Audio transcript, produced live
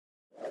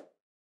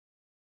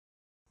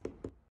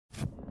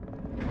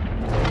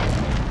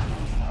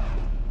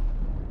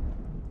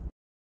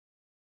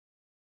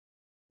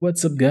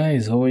What's up,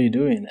 guys? How are you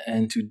doing?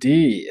 And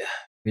today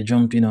we're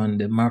jumping on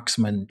the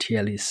Marksman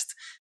tier list.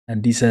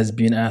 And this has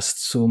been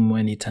asked so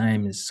many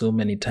times, a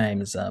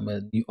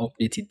new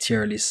updated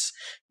tier list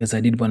because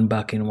I did one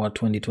back in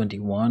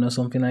 2021 or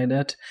something like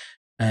that.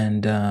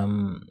 And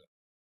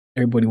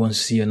everybody wants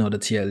to see another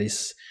tier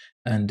list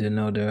and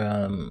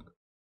another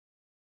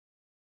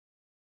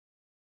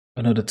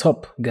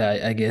top guy,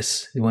 I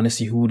guess. They want to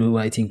see who do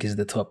I think is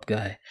the top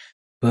guy.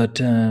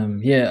 But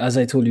yeah, as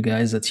I told you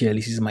guys, that here,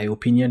 this is my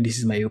opinion. This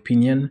is my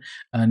opinion,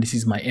 and this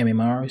is my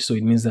MMR. So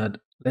it means that,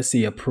 let's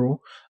say, a pro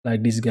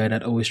like this guy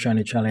that always trying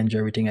to challenge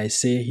everything I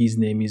say. His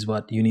name is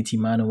what, Unity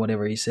Man or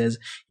whatever he says.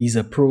 He's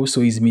a pro, so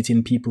he's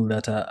meeting people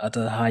that are at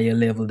a higher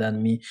level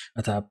than me,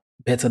 that are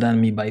better than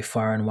me by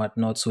far and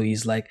whatnot. So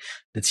he's like,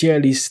 the tier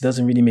list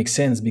doesn't really make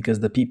sense because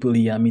the people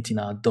he are meeting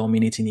are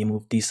dominating him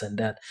with this and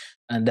that,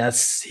 and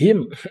that's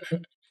him.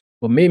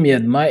 But maybe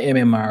at my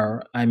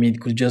MMR, I mean,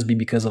 it could just be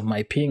because of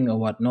my ping or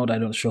whatnot. I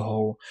don't sure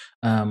how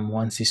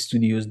once his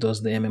studios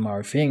does the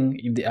MMR thing,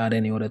 if they add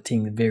any other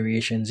thing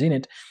variations in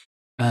it,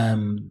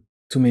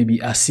 to maybe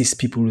assist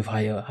people with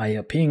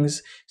higher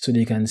pings, so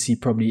they can see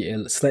probably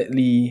a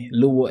slightly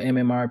lower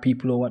MMR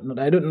people or whatnot.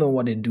 I don't know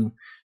what they do,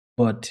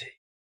 but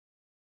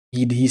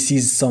he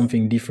sees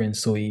something different,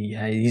 so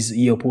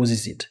he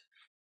opposes it.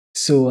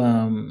 So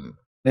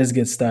let's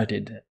get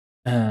started.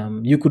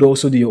 You could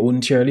also do your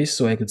own tier list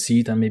so I could see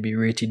it and maybe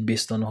rate it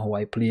based on how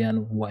I play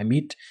and who I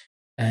meet.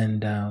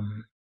 And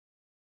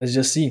let's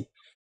just see.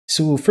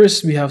 So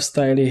first we have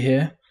Styley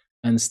here,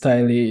 and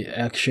Styley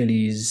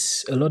actually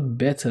is a lot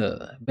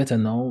better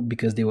now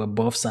because there were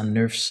buffs and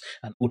nerfs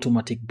and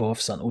automatic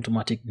buffs and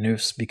automatic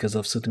nerfs because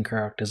of certain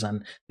characters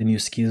and the new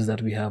skills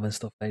that we have and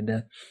stuff like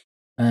that.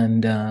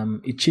 And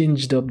it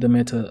changed up the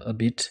meta a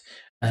bit,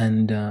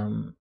 and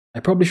I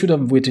probably should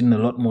have waited a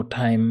lot more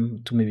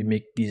time to maybe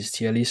make these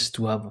tier lists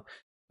to have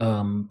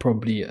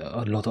probably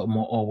a lot of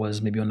more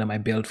hours maybe under my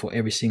belt for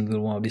every single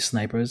one of these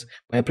snipers.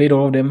 But I played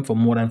all of them for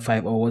more than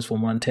 5 hours, for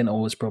more than 10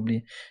 hours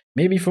probably,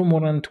 maybe for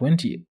more than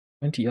 20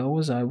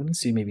 hours. I wouldn't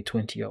say maybe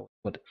 20 hours,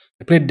 but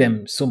I played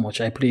them so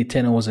much. I play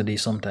 10 hours a day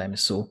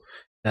sometimes, so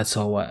that's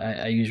how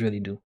I usually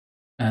do.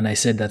 And I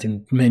said that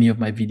in many of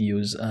my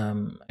videos.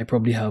 I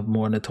probably have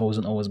more than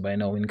 1,000 hours by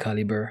now in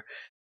Caliber.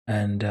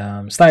 And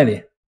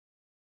Styley,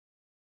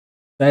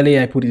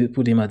 I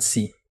put him at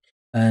C.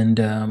 And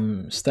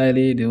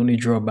Styley, the only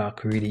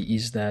drawback really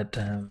is that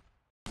the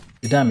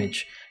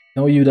damage.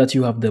 Now you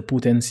have the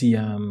potency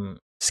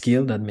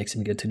skill that makes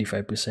him get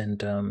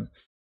 35%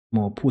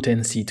 more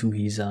potency to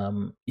his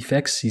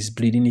effects, his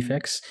bleeding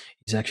effects.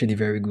 Is actually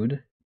very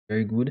good.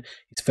 Very good.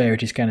 Its fire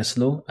rate is kind of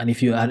slow, and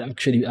if you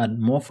actually add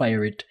more fire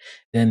rate,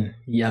 then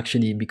he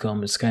actually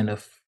becomes kind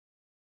of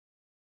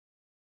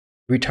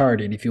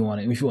retarded, if you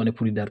want to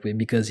put it that way,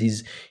 because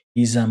his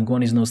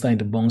gun is now starting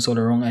to bounce all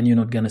around, and you're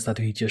not gonna start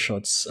to hit your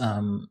shots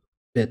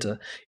better.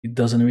 It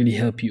doesn't really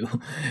help you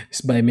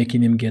by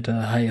making him get a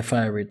higher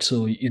fire rate.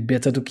 So it's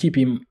better to keep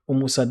him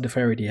almost at the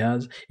fire rate he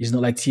has. It's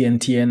not like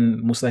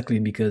TN, most likely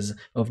because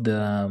of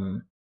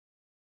the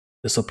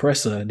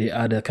suppressor. They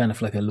add a kind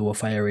of like a lower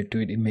fire rate to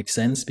it. It makes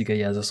sense because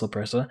he has a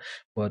suppressor,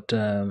 but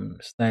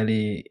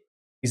Styley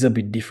is a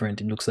bit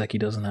different. It looks like he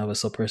doesn't have a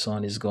suppressor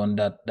on his gun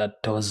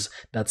that does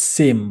that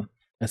same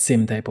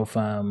type of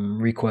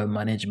recoil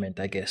management,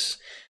 I guess.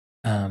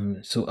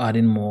 So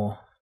adding more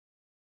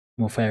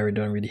fire rate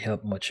don't really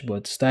help much.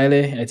 But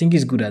Styley, I think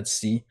he's good at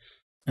C.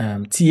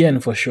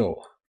 TN for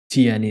sure.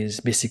 TN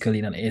is basically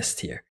an S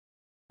tier.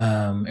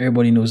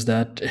 Everybody knows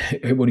that.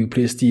 Everybody who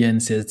plays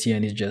TN says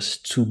TN is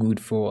just too good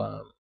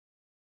for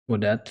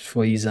that,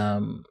 for his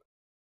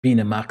being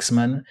a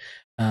marksman.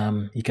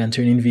 He can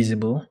turn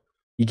invisible.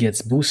 He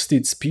gets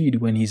boosted speed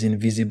when he's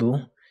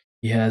invisible.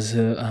 He has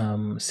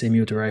a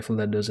semi-auto rifle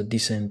that does a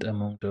decent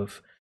amount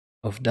of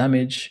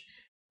damage,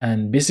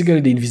 and basically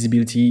the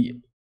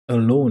invisibility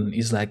alone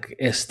is like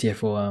S tier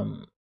for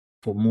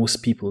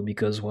most people,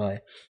 because why?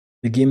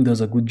 The game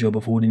does a good job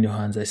of holding your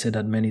hands. I said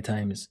that many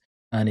times,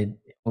 and it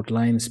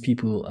outlines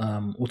people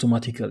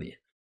automatically.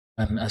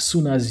 And as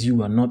soon as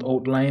you are not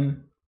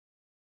outlined,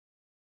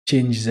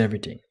 changes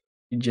everything.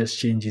 It just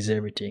changes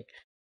everything.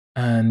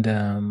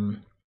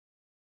 And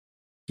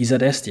he's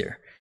at S tier.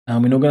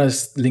 We're not gonna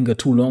linger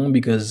too long,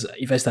 because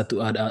if I start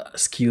to add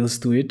skills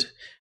to it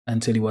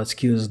and tell you what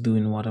skills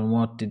doing what and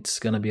what, it's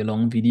gonna be a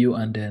long video,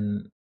 and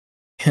then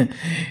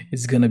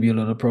it's gonna be a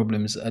lot of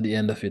problems at the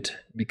end of it,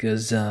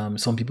 because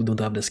some people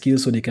don't have the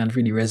skills, so they can't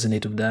really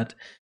resonate with that.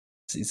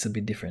 It's a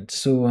bit different.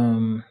 So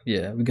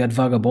yeah, we got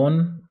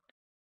Vagabond,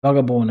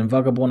 and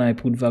Vagabond. I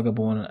put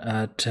Vagabond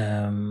at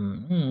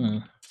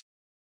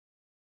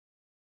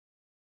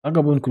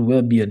Vagabond could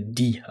well be a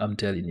D. I'm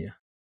telling you,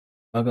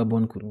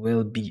 Vagabond could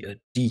well be a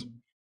D,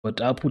 but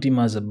I'll put him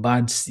as a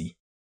bad C.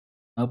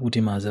 I'll put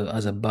him as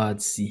a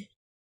bad C.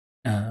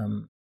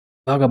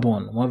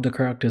 Vagabond, one of the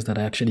characters that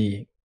I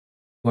actually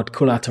got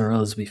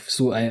collaterals with.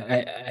 So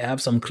I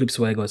have some clips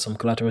where I got some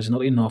collaterals.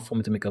 Not enough for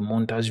me to make a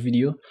montage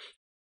video,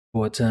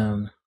 but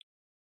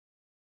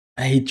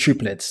I hit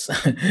triplets.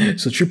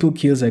 So triple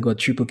kills, I got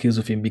triple kills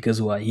with him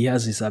because why? He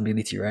has this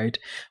ability, right?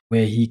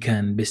 Where he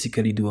can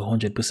basically do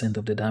 100%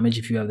 of the damage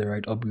if you have the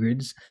right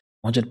upgrades.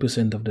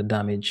 100% of the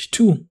damage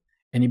to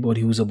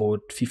anybody who's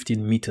about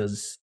 15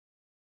 meters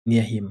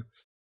near him.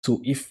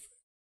 So if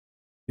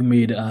you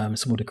made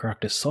some of the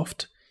characters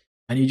soft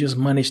and you just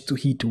managed to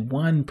hit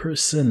one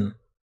person,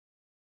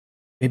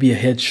 maybe a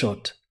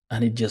headshot,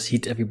 and it just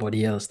hit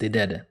everybody else, they're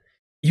dead.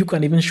 You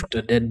can even shoot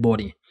a dead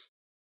body.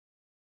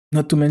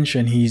 Not to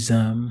mention his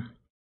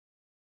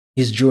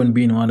drone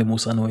being one of the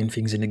most annoying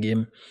things in the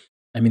game.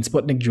 I mean,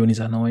 Sputnik drone is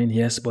annoying,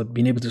 yes, but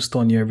being able to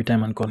stun you every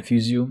time and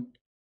confuse you,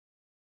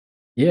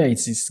 yeah,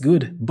 it's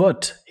good.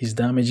 But his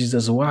damage is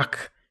just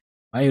whack.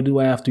 Why do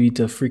I have to hit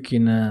a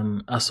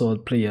freaking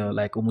assault player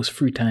like almost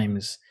 3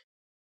 times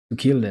to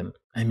kill them?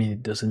 I mean,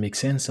 it doesn't make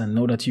sense. And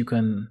now that you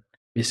can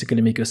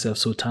basically make yourself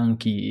so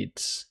tanky,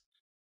 it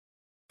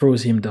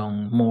throws him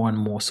down more and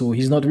more. So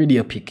he's not really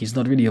a pick. He's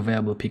not really a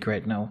viable pick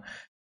right now.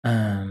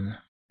 And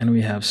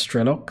we have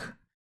Strelok.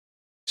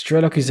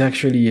 Strelok is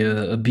actually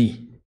a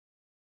B.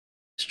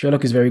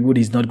 Strelok is very good.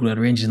 He's not good at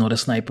range. He's not a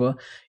sniper.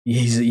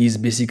 He's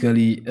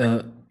basically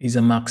he's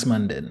a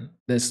marksman. Then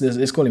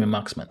let's call him a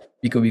marksman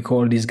because we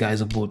call these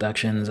guys of both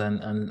actions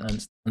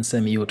and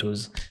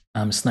semi-autos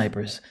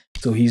snipers.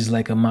 So he's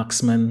like a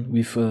marksman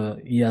with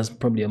he has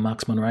probably a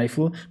marksman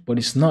rifle, but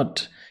it's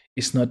not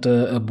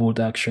a bolt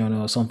action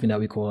or something that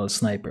we call a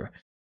sniper.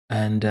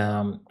 And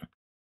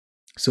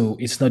so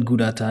it's not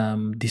good at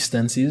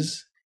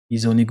distances.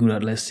 He's only good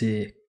at, let's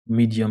say,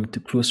 medium to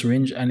close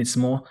range, and it's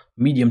more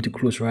medium to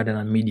close rather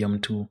than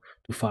medium to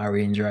far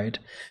range, right?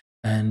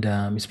 And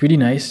it's pretty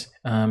nice.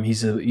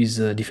 He's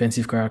a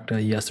defensive character.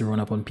 He has to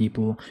run up on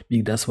people.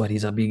 That's what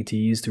his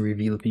ability is, to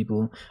reveal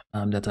people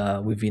that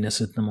are within a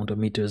certain amount of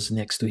meters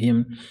next to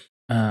him.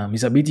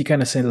 His ability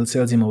kind of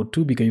sells him out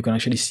too, because you can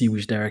actually see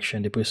which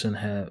direction the person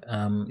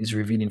is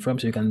revealing from,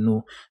 so you can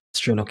know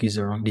Strelok is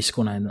around this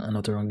corner and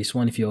not around this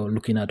one if you're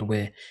looking at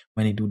when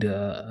he do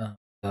the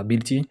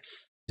ability.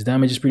 His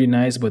damage is pretty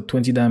nice, but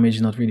 20 damage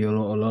is not really a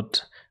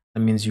lot. That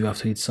means you have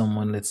to hit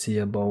someone, let's say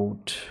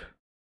about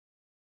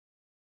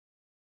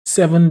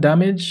 7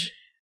 damage,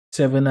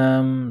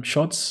 7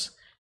 shots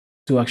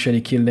to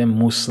actually kill them,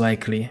 most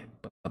likely.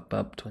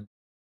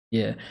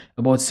 Yeah,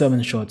 about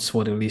 7 shots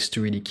for the list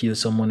to really kill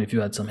someone. If you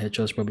had some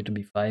headshots, probably to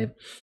be 5.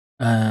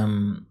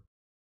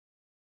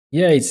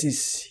 Yeah,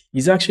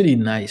 he's actually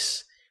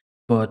nice,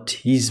 but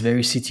he's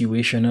very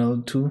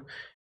situational too.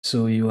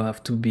 So you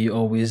have to be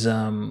always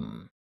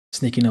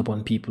sneaking up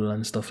on people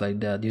and stuff like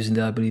that. Using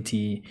the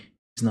ability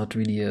is not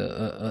really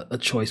a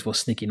choice for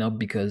sneaking up,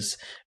 because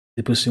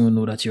the person will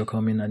know that you're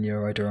coming and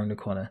you're right around the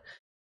corner.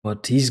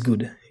 But he's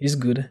good. He's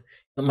good.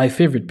 Not my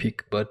favorite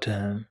pick, but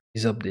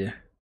he's up there.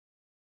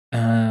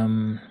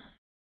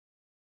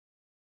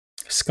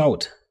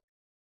 Scout.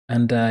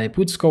 And I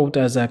put Scout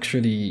as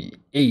actually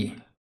A.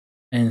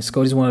 And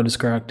Scout is one of those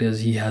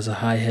characters. He has a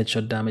high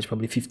headshot damage,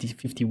 probably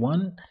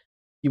 51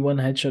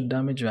 headshot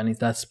damage, and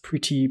that's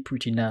pretty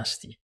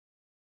nasty.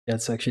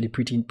 That's actually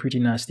pretty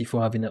nasty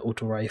for having an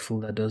auto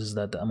rifle that does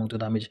that amount of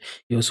damage.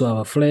 You also have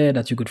a flare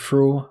that you could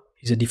throw.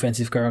 He's a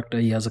defensive character.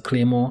 He has a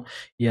claymore.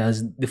 He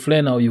has the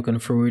flare now. You can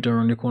throw it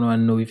around the corner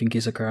and know if in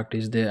case a character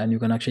is there, and you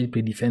can actually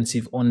play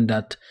defensive on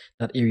that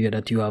area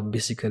that you have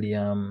basically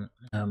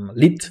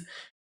lit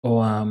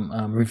or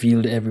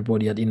revealed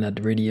everybody in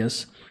that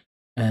radius.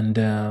 And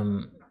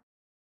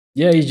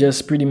yeah, he's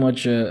just pretty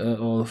much a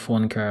all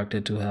fun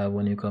character to have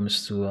when it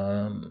comes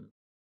to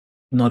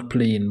not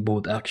playing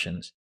both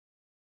actions.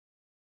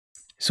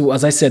 So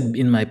as I said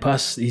in my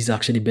past, he's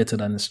actually better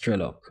than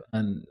Strelok,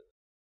 and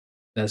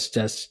that's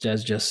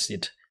just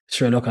it.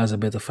 Strelok has a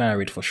better fire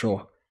rate for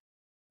sure,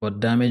 but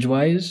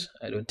damage-wise,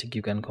 I don't think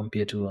you can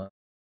compare to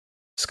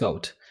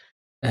Scout.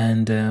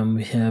 And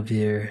we have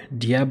here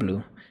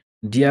Diablo.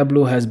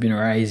 Diablo has been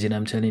rising,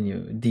 I'm telling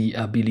you. The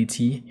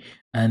ability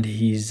and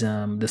his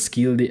the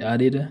skill they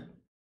added,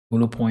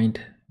 hollow point,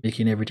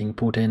 making everything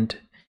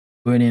potent,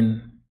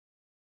 burning.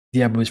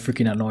 Diablo is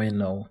freaking annoying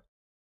now.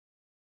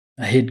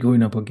 I hate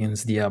going up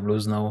against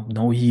Diablos now.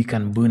 Now he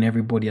can burn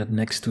everybody up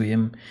next to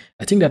him.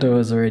 I think that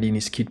was already in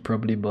his kit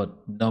probably, but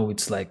now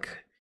it's like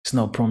it's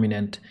now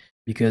prominent,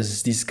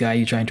 because this guy,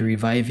 you're trying to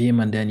revive him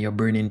and then you're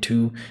burning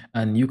too,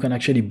 and you can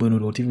actually burn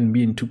without even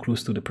being too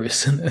close to the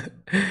person.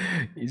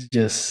 It's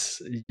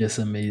just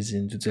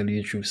amazing, to tell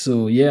you the truth.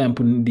 So yeah, I'm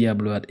putting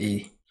Diablo at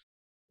A.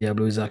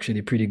 Diablo is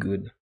actually pretty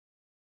good.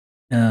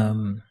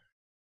 And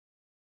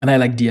I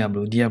like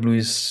Diablo. Diablo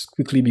is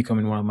quickly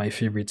becoming one of my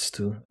favorites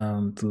too.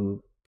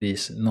 To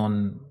this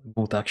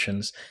non-bolt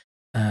actions.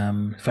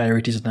 Fire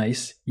rate is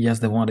nice. He has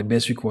one of the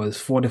best recoils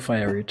for the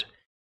fire rate.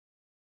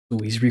 So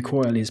his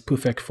recoil is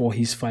perfect for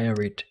his fire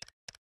rate.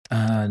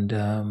 And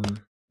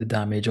the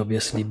damage,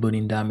 obviously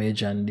burning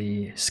damage, and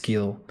the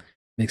skill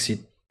makes it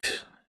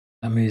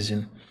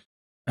amazing.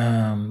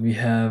 We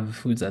have,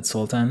 who's that,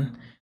 Sultan?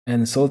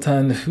 And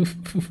Sultan,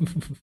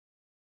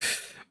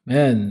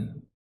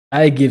 man,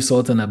 I gave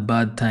Sultan a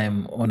bad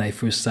time when I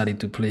first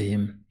started to play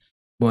him.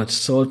 But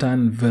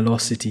Sultan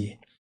velocity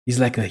He's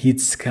like a hit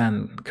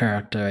scan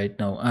character right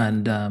now,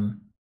 and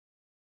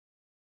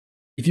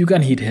if you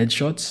can hit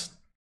headshots,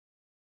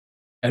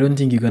 I don't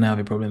think you're gonna have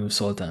a problem with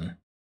Sultan.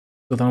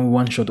 Sultan with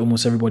one shot,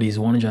 almost everybody is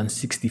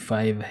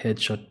 165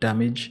 headshot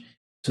damage.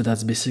 So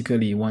that's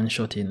basically one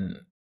shot in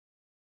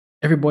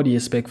everybody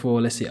except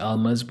for, let's say,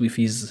 Almas with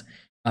his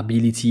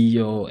ability,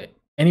 or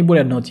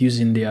anybody not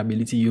using their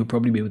ability, you'll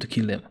probably be able to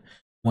kill them.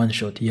 One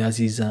shot. He has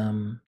his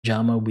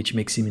jammer, which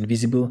makes him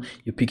invisible.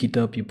 You pick it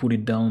up, you put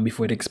it down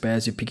before it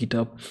expires, you pick it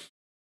up.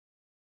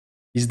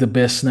 He's the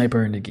best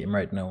sniper in the game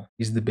right now.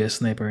 He's the best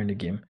sniper in the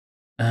game.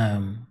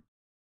 Um,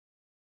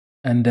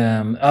 and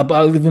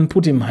I'll even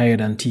put him higher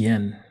than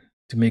TN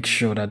to make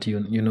sure that you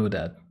know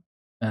that.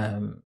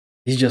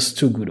 He's just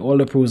too good. All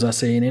the pros are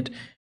saying it,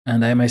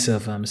 and I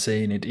myself am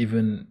saying it.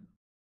 Even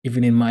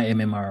in my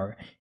MMR,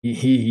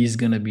 he's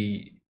gonna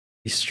be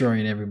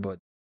destroying everybody.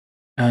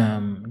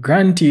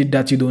 Granted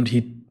that you don't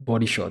hit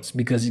body shots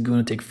because it's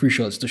gonna take free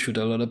shots to shoot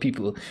a lot of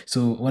people.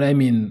 So what I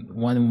mean,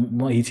 one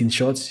hitting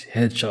shots,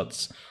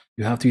 headshots.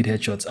 You have to hit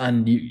headshots,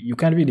 and you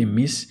can't really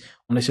miss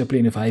unless you're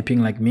playing with hyping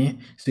like me.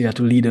 So you have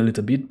to lead a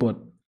little bit, but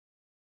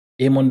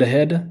aim on the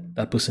head,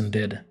 that person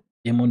dead.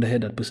 Aim on the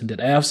head, that person dead.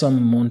 I have some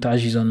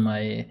montages on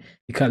my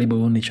Caliber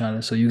only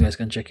channel, so you guys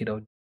can check it out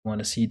if you want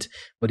to see it.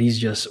 But he's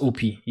just OP.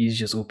 He's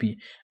just OP.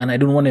 And I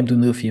don't want them to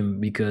nerf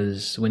him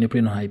because when you're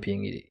playing on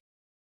hyping,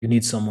 you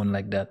need someone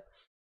like that.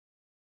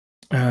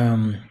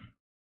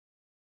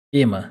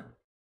 Ema.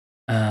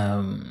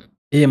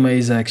 Ema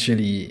is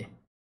actually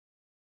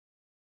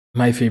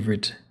my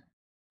favorite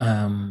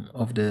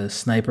of the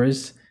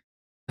snipers.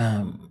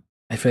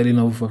 I fell in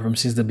love with her from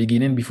since the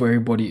beginning, before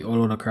everybody,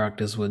 all other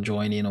characters were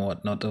joining or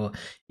whatnot, or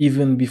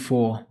even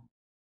before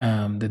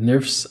the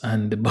nerfs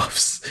and the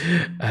buffs.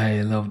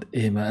 I loved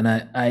Emma, and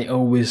I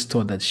always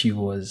thought that she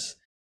was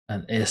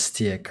an S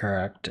tier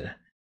character.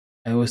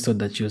 I always thought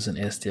that she was an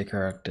S tier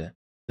character.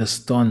 The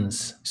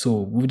stuns. So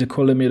with the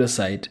collimator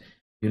sight,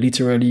 you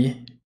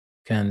literally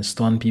can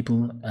stun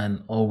people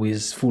and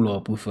always follow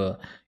up with a.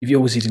 If you're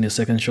always hitting a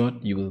second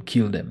shot, you will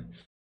kill them.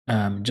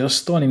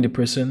 Just stunning the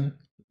person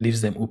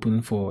leaves them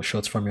open for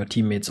shots from your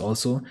teammates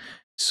also.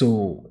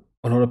 So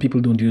a lot of people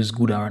don't use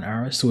good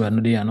R&R, so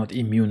they are not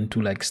immune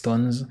to like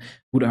stuns.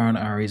 Good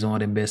R&R is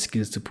one of the best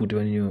skills to put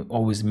when you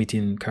always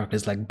meeting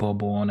characters like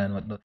Bobon and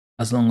whatnot.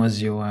 As long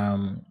as your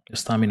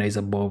stamina is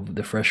above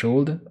the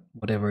threshold,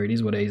 whatever it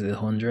is, whether it's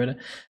 100,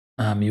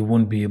 you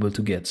won't be able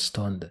to get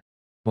stunned.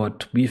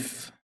 But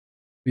with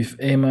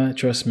Emma,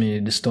 trust me,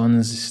 the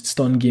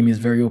stun game is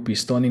very OP.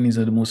 Stunning is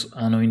the most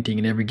annoying thing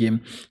in every game.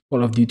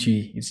 Call of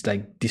Duty, it's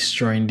like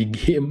destroying the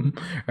game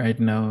right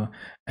now.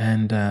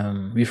 And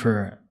with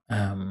her,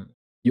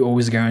 you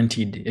always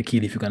guaranteed a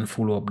kill if you can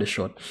follow up the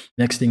shot.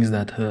 Next thing is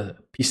that her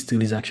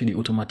pistol is actually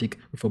automatic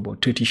with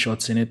about 30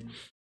 shots in it.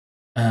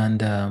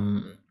 And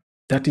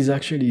that is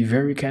actually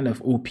very kind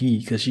of OP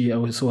because she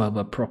also have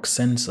a proc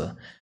sensor.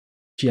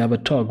 She have a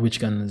tog which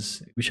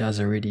has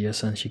a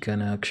radius, and she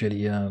can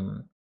actually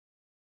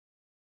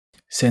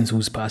sense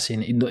who's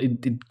passing.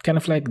 It kind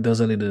of like does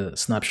a little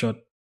snapshot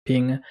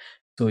ping,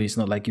 so it's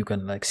not like you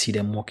can like see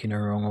them walking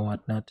around or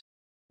whatnot.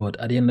 But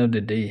at the end of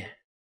the day,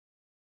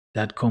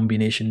 that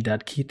combination,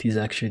 that kit is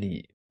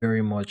actually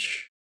very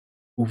much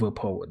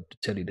overpowered, to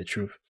tell you the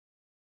truth.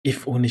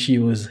 If only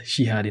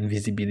she had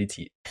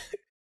invisibility,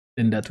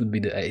 then that would be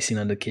the icing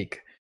on the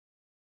cake.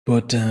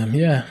 But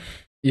yeah,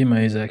 Ima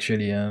is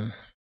actually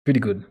pretty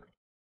good.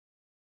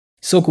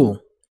 So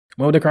cool.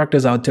 One of the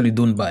characters I'll tell you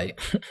don't buy.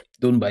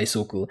 Don't buy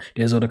so cool.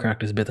 There's other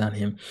characters better than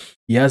him.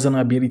 He has an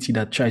ability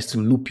that tries to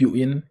loop you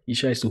in. He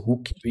tries to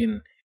hook you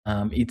in.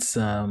 It's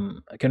I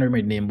can't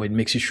remember the name, but it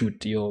makes you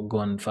shoot your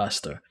gun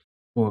faster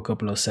for a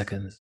couple of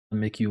seconds and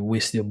make you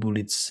waste your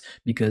bullets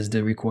because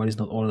the recoil is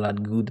not all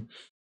that good.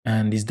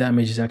 And his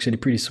damage is actually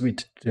pretty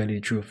sweet, to tell you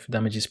the truth.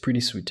 Damage is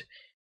pretty sweet.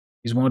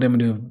 He's one of them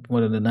with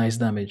one of the nice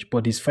damage,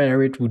 but his fire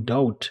rate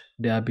without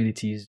the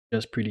ability is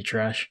just pretty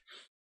trash.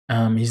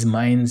 His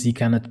mines, he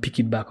cannot pick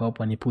it back up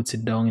when he puts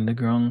it down in the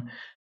ground.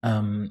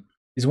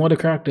 He's one of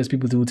the characters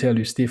people do tell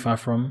you stay far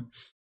from.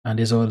 And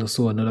there's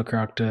also another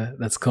character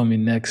that's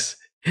coming next.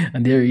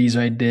 And there he is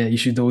right there. You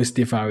should always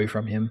stay far away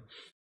from him.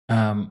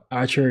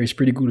 Archer is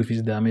pretty good with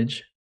his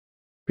damage.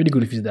 Pretty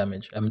good with his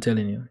damage, I'm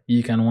telling you.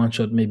 He can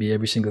one-shot maybe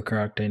every single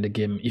character in the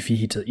game if he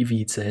hits a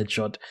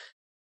headshot.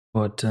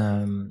 But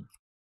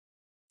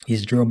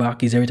his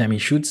drawback is every time he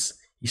shoots,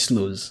 he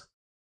slows.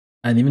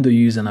 And even though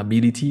you use an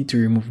ability to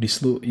remove the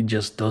slow, it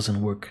just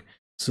doesn't work.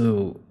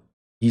 So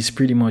he's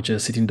pretty much a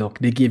sitting duck.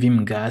 They gave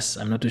him gas.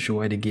 I'm not too sure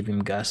why they gave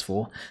him gas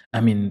for. I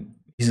mean,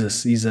 he's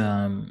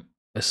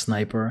a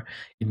sniper.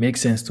 It makes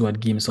sense to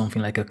give him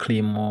something like a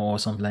claymore or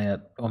something like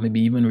that, or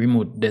maybe even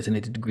remote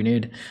detonated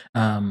grenade,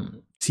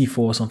 C4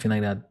 or something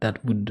like that.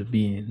 That would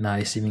be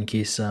nice, even in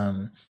case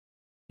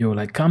you're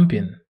like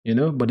camping, you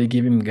know. But they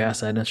gave him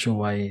gas. I'm not sure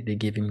why they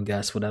gave him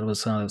gas for that. Was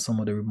some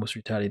of the most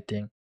retarded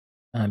thing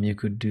you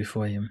could do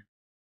for him.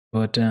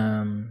 But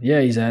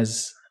yeah, he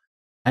has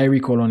high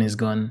recoil on his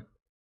gun.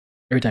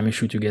 Every time you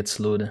shoot, you get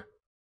slowed.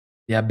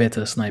 They are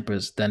better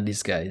snipers than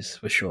these guys,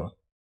 for sure.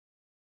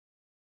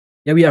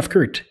 Yeah, we have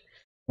Kurt,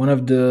 one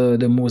of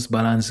the most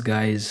balanced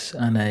guys,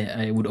 and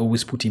I would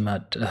always put him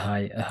at a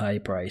high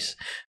price,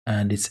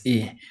 and it's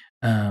A.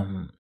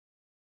 Um,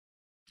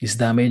 his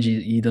damage,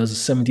 he does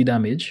 70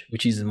 damage,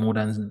 which is more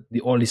than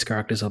all his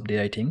characters up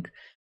there, I think.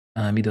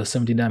 He does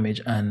 70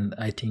 damage, and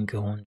I think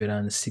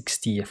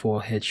 160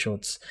 for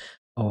headshots,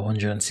 or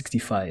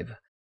 165.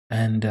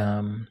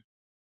 And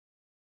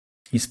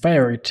his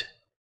fire rate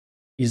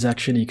is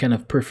actually kind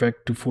of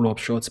perfect to follow up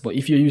shots. But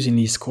if you're using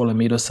his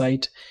collimator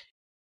sight,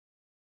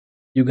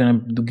 you're gonna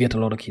get a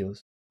lot of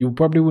kills. You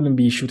probably wouldn't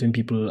be shooting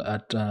people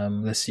at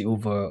let's say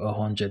over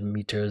 100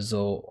 meters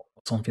or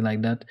something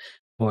like that.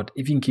 But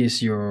if in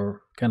case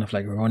you're kind of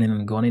like running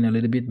and gunning a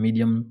little bit,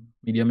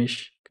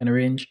 medium-ish kind of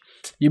range,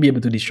 you'll be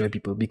able to destroy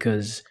people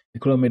because the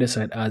collimator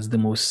sight adds the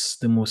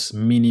most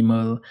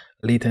minimal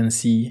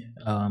latency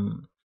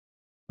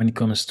when it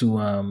comes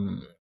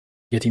to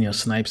getting your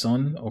snipes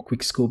on or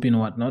quick scoping or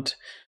whatnot,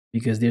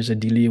 because there's a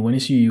delay.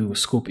 Once you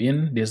scope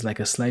in, there's like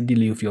a slight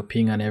delay of your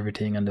ping and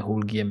everything, and the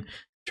whole game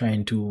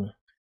trying to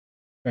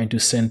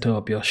center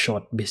up your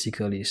shot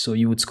basically. So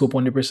you would scope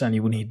 100%,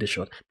 you wouldn't hit the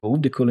shot. But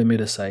with the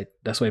collimator sight,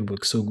 that's why it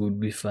works so good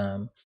with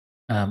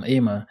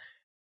aimer.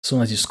 As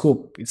soon as you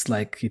scope, it's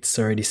like it's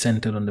already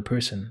centered on the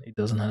person. It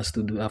doesn't have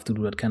to do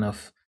that kind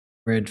of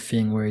weird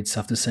thing where it's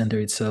have to center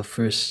itself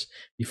first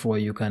before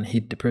you can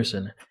hit the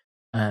person.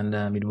 And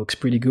it works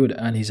pretty good.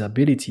 And his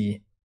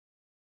ability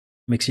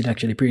makes it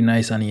actually pretty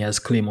nice. And he has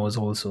claymores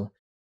also.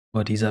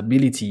 But his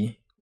ability,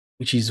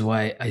 which is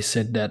why I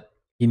said that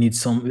he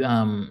needs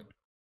some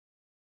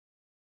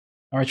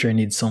archer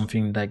needs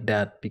something like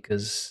that,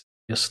 because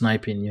you're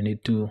sniping, you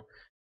need to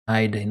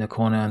hide in a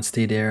corner and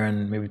stay there,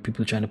 and maybe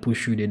people trying to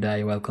push you, they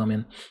die while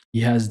coming.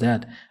 He has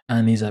that,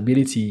 and his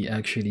ability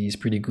actually is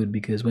pretty good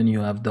because when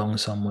you have down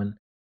someone,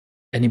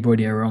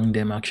 anybody around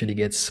them actually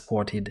gets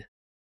spotted,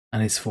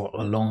 and it's for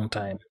a long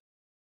time.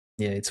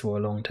 Yeah, it's for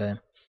a long time.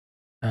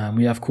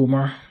 We have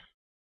Kumar.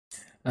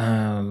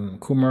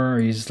 Kumar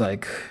is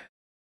like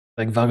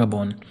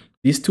Vagabond.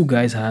 These two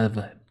guys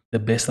have the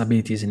best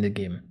abilities in the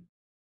game.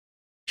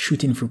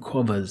 Shooting through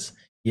covers.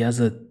 He has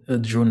a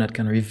drone that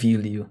can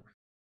reveal you.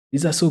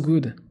 These are so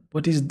good.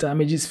 But his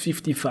damage is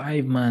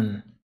 55,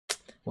 man.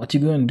 What you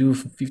gonna do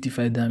for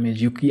 55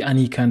 damage? And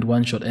he can't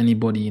one-shot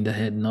anybody in the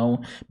head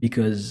now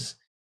because,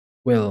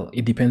 well,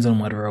 it depends on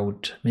what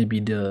route maybe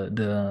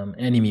the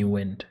enemy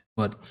went.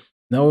 But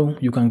now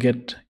you can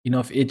get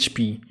enough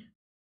HP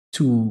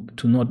to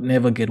not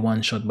never get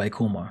one shot by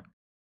Kumar.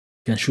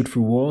 You can shoot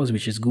through walls,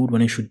 which is good.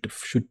 When you shoot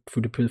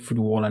through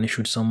the wall and you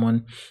shoot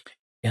someone,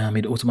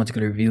 it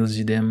automatically reveals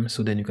you them,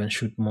 so then you can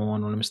shoot more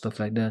and all them stuff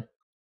like that.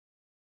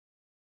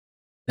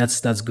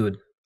 That's good.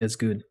 That's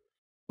good.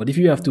 But if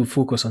you have to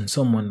focus on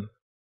someone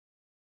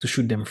to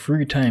shoot them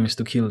 3 times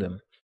to kill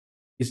them,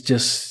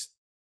 it's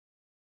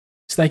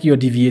like you're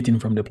deviating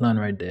from the plan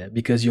right there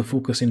because you're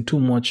focusing too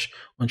much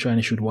on trying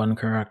to shoot one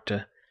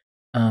character.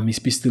 His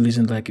pistol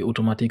isn't like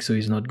automatic, so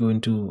he's not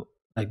going to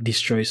like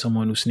destroy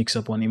someone who sneaks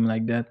up on him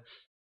like that.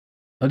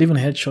 Not even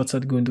headshots are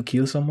going to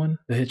kill someone.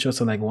 The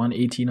headshots are like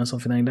 118 or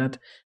something like that,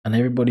 and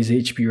everybody's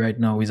HP right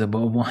now is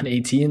above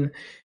 118.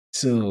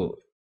 So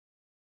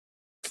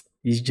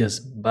he's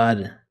just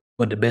bad,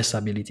 but the best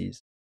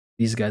abilities.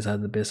 These guys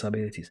have the best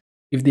abilities.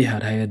 If they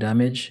had higher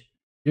damage,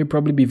 they'd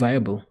probably be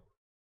viable.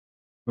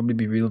 Probably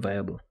be real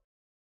viable.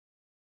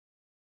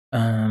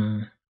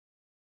 Kang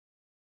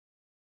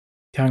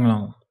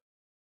Long.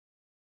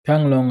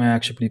 Kang Long, I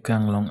actually put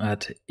Kang Long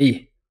at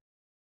A.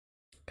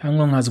 Kang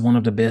Long has one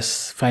of the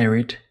best fire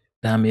rate,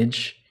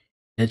 damage,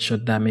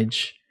 headshot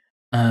damage.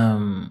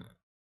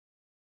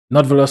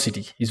 Not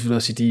velocity. His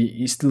velocity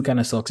he still kind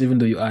of sucks, even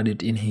though you add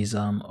it in his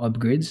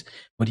upgrades.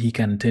 But he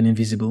can turn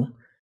invisible,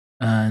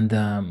 and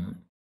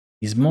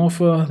he's more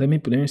for. Let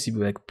me see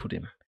where I could put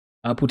him.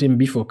 I'll put him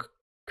before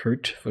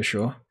Kurt for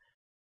sure.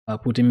 I'll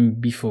put him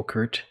before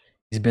Kurt.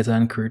 He's better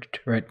than Kurt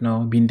right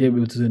now. Being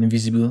able to turn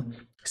invisible,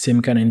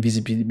 same kind of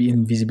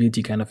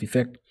invisibility kind of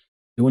effect.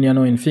 The only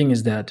annoying thing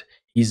is that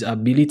his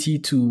ability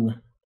to,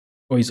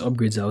 or his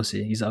upgrades, I'll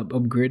say, his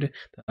upgrade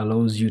that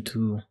allows you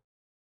to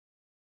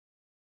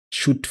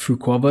shoot through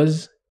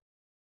covers,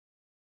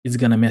 it's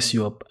gonna mess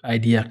you up. I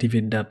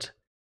deactivate that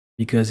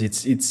because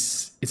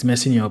it's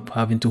messing you up,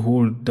 having to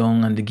hold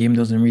down, and the game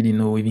doesn't really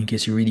know if in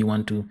case you really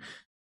want to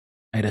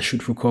either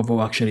shoot through cover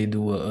or actually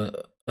do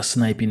a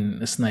sniping.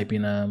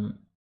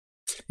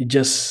 It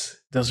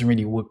just doesn't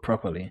really work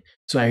properly.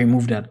 So I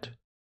removed that.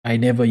 I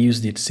never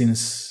used it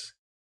since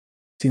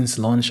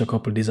launch, a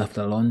couple days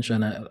after launch,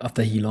 and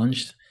after he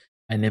launched,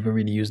 I never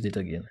really used it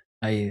again.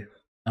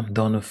 I'm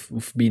done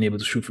with being able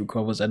to shoot through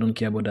covers. I don't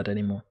care about that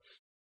anymore.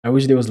 I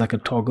wish there was like a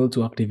toggle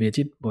to activate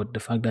it, but the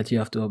fact that you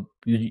have to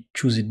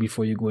choose it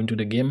before you go into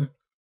the game,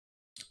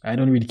 I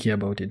don't really care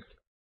about it.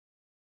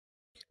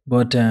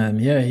 But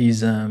yeah,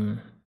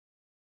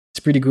 it's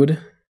pretty good,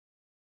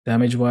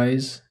 damage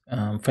wise,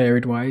 fire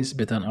rate wise,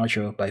 better than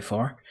Archer by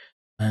far,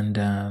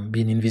 and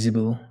being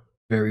invisible,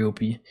 very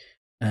OP,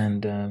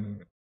 and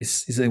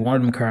it's like one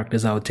of them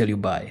characters I would tell you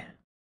buy.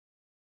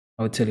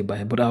 I would tell you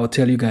buy, but I will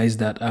tell you guys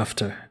that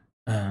after.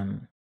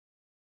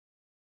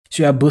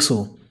 So you have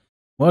Bustle.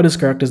 One of those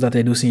characters that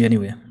I don't see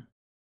anywhere.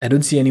 I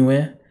don't see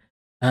anywhere.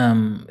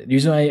 The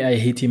reason why I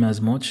hate him as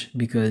much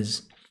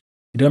because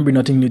he don't bring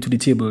nothing new to the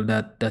table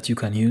that you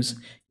can use.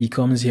 He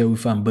comes here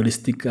with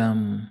ballistic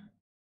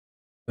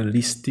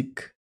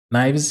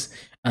knives,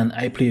 and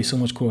I play so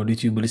much Call of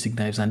Duty with ballistic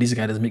knives, and this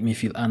guy does make me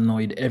feel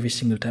annoyed every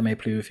single time I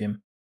play with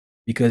him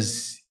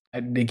because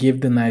they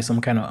gave the knife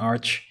some kind of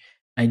arch,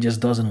 and it just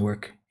doesn't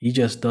work. He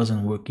just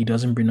doesn't work. He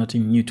doesn't bring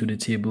nothing new to the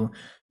table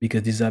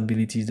because his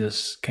ability is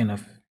just kind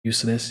of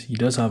useless. He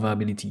does have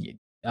ability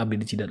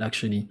that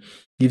actually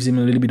gives him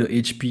a little bit of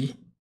HP.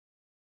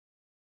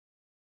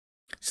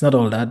 It's not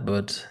all that,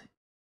 but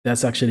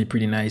that's actually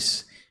pretty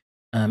nice.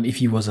 If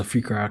he was a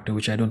free character,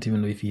 which I don't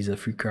even know if he's a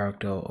free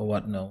character or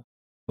what now.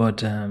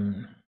 But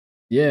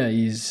yeah,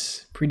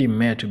 he's pretty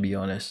meh, to be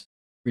honest.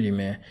 Pretty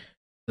meh.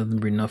 Doesn't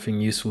bring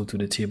nothing useful to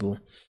the table.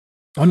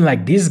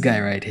 Unlike this guy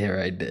right here,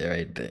 right there,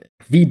 right there.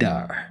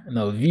 Vidar.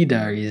 No,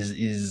 Vidar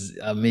is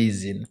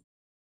amazing.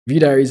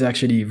 Vidar is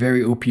actually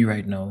very OP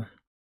right now.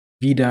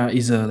 Vidar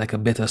is like a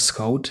better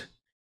scout,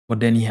 but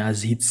then he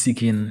has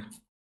hit-seeking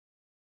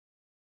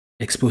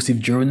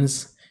explosive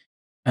drones,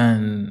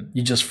 and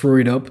you just throw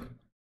it up.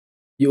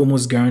 You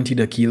almost guaranteed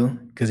a kill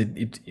because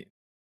it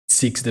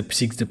seeks the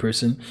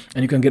person,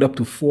 and you can get up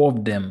to 4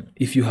 of them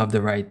if you have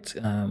the right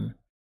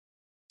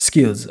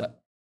skills.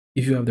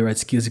 If you have the right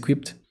skills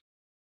equipped,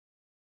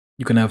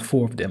 you can have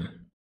 4 of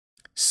them.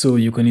 So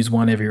you can use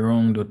 1 every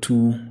round or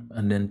 2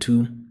 and then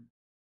 2.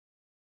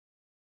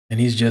 And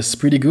he's just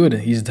pretty good.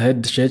 His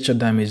headshot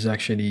damage is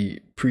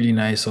actually pretty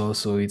nice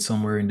also. It's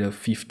somewhere in the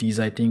 50s,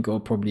 I think, or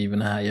probably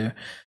even higher.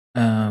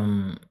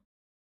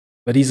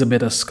 But he's a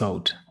better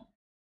scout.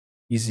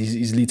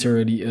 He's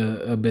literally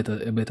a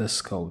better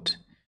scout.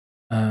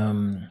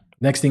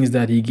 Next thing is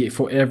that he get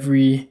for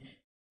every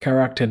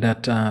character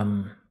that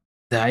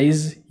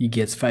dies, he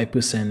gets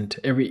 5%.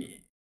 Every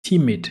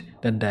teammate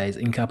that dies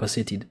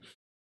incapacitated,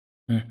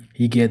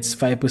 he gets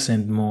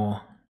 5%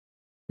 more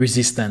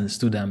resistance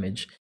to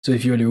damage. So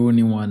if you're the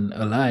only one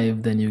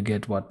alive, then you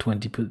get what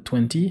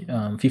 15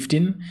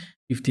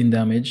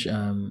 damage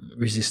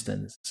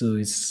resistance. So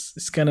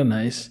it's kind of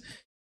nice,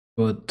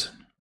 but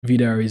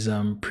Vidar is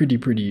pretty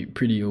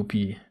OP,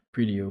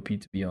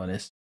 to be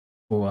honest,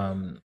 for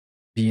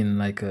being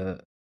like a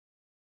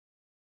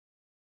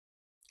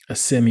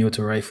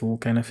semi-auto rifle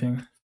kind of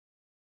thing.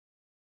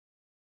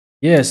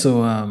 Yeah,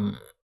 so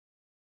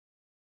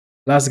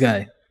last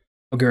guy,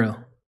 a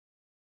girl.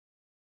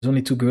 There's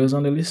only 2 girls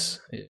on the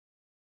list. Yeah.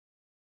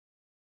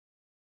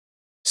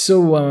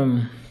 So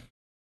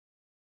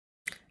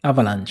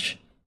Avalanche.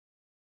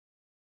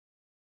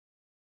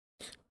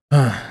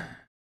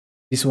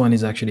 This one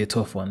is actually a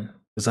tough one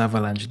because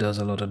Avalanche does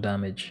a lot of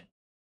damage.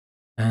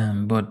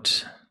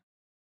 But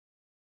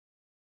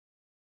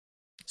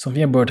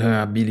something about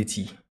her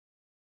ability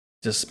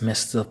just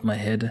messed up my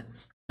head,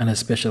 and her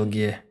special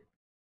gear.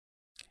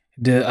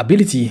 The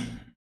ability,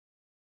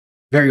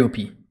 very OP.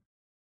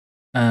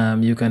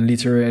 You can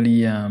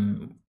literally,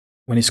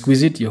 when you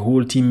squeeze it, your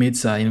whole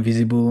teammates are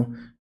invisible.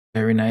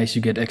 Very nice.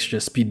 You get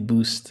extra speed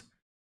boost.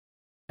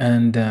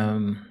 And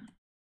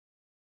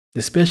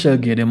the special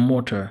gear, the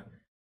mortar,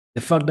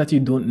 the fact that you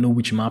don't know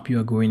which map you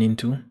are going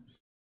into,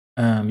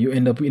 you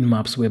end up in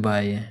maps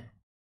whereby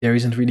there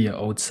isn't really an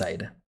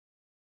outside.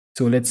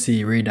 So let's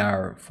say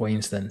radar, for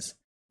instance.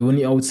 The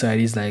only outside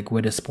is like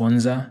where the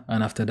spawns are,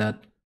 and after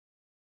that,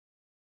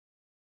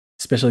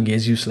 special gear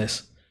is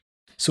useless.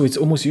 So it's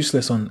almost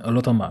useless on a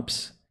lot of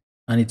maps.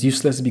 And it's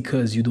useless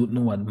because you don't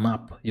know what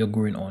map you're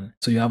going on.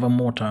 So you have a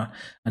mortar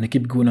and you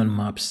keep going on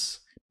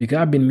maps. Because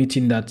I've been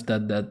meeting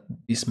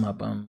this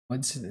map,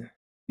 what's it?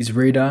 It's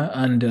radar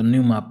and the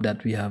new map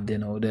that we have there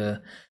now,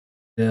 the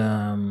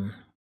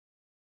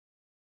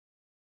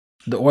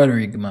oil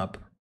rig map.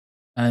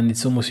 And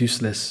it's almost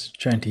useless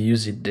trying to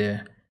use it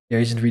there. There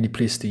isn't really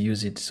place to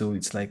use it, so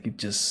it's like it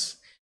just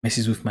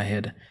messes with my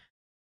head.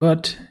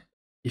 But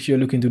if you're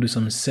looking to do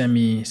some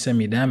semi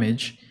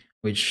damage,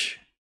 which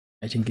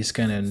I think is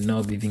kind of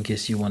knob, in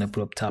case you want to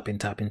put up tapping,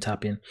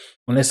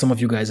 unless some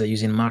of you guys are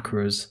using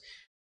macros,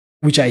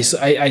 which I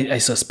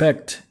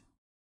suspect.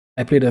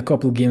 I played a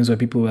couple games where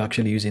people were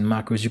actually using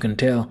macros. You can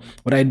tell.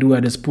 What I do,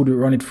 I just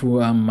run it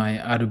through my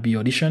Adobe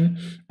Audition,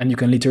 and you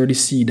can literally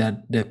see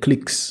that the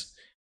clicks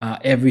are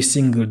every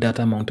single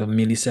data amount of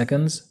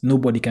milliseconds.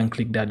 Nobody can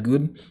click that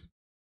good.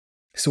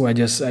 So I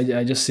just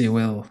say,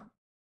 well,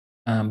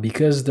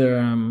 because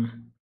the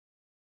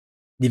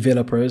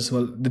developers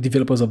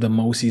of the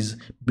mouses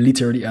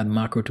literally add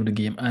macro to the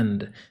game,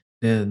 and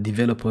the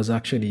developers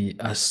actually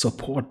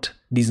support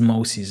these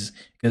mouses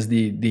because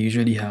they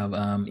usually have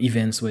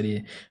events where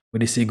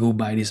they say go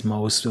buy this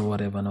mouse or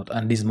whatever not,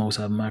 and these mouse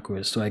have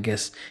macros. So I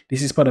guess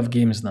this is part of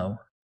games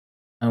now,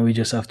 and we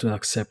just have to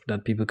accept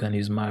that people can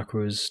use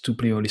macros to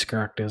play all these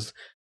characters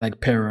like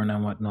Perron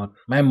and whatnot.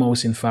 My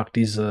mouse, in fact,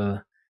 is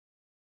a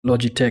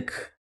Logitech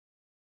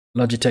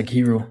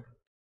Hero,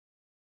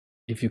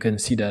 if you can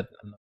see that,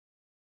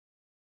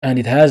 and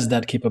it has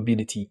that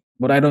capability,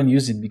 but I don't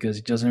use it because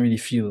it doesn't really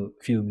feel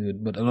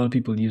good, but a lot of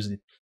people use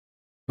it.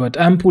 But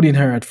I'm putting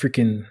her at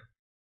freaking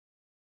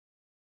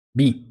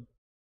B.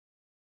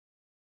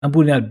 I'm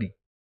putting her at B.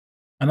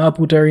 And I'll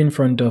put her in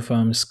front of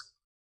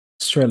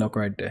Strelok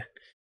right there.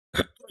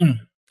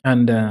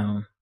 And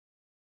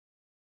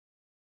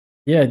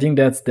yeah, I think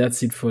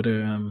that's it for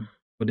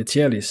the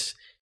tier list.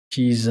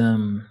 She's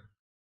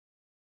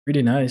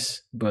pretty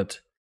nice, but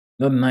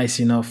not nice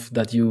enough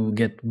that you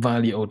get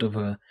value out of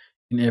her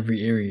in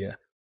every area.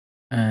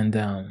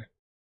 And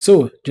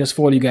so just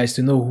for all you guys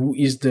to know who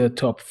is the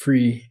top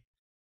 3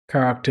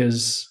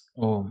 characters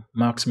or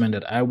marksmen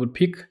that I would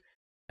pick,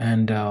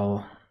 and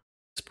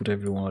let's put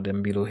every one of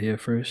them below here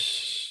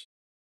first.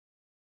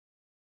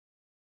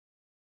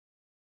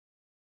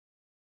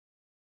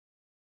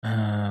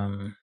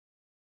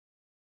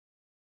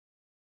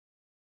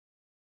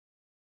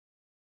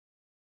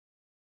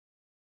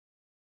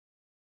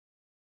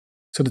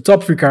 So the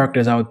top 3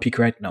 characters I would pick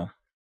right now.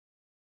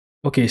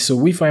 Okay,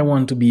 so if I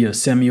want to be a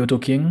semi-auto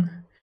king,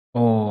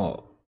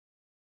 or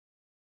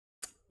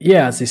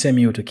yeah, I'd say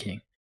semi-auto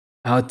king,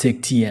 I'll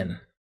take TN.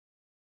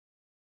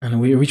 And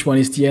which one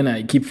is TN?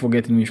 I keep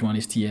forgetting which one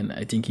is TN.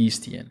 I think he's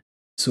TN.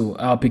 So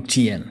I'll pick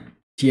TN.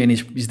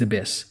 TN is the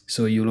best.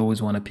 So you'll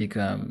always want to pick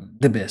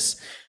the best.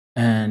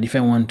 And if I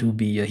want to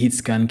be a hit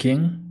scan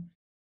king,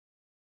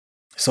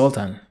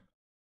 Sultan.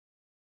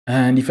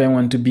 And if I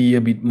want to be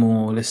a bit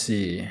more, let's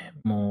say,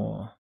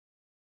 more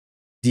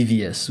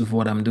devious with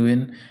what I'm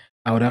doing,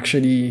 I would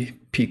actually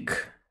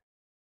pick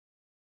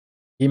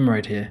him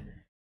right here.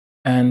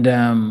 And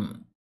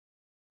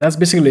that's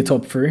basically the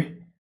top 3.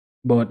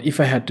 But if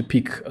I had to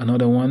pick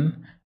another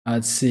one,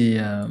 I'd say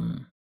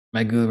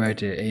my girl right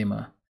here,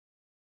 Ama.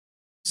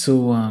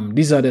 So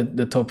these are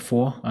the top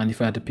 4. And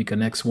if I had to pick a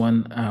next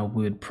one, I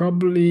would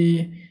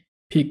probably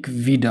pick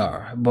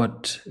Vidar.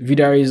 But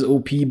Vidar is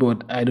OP,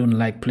 but I don't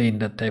like playing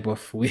that type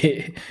of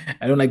way.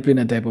 I don't like playing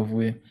that type of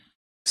way.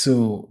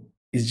 So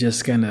it's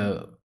just kind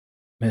of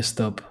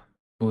messed up.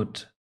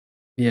 But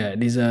yeah,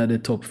 these are the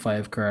top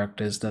 5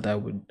 characters that I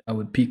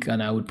would pick,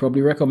 and I would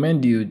probably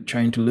recommend you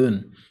trying to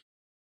learn.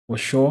 For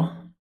sure,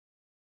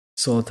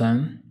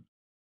 Sultan.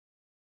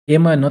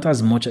 Ama, not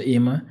as much as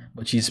Ama,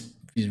 but she's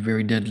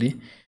very deadly.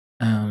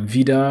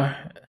 Vidar,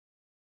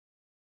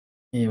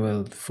 yeah,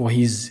 well, for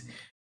his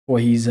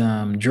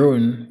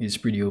drone, is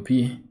pretty OP.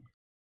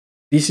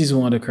 This is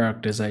one of the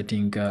characters I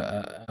think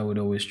I would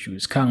always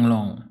choose. Kang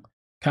Long.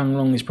 Kang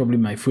Long is probably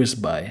my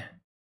first buy.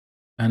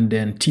 And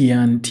then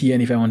Tian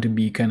if I want to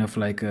be kind of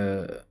like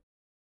a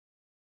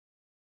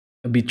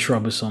bit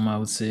troublesome, I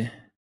would say.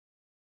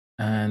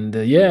 And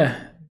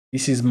yeah,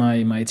 this is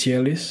my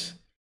tier list.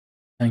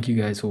 Thank you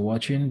guys for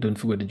watching. Don't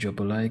forget to drop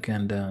a like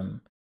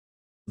and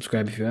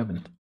subscribe if you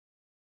haven't.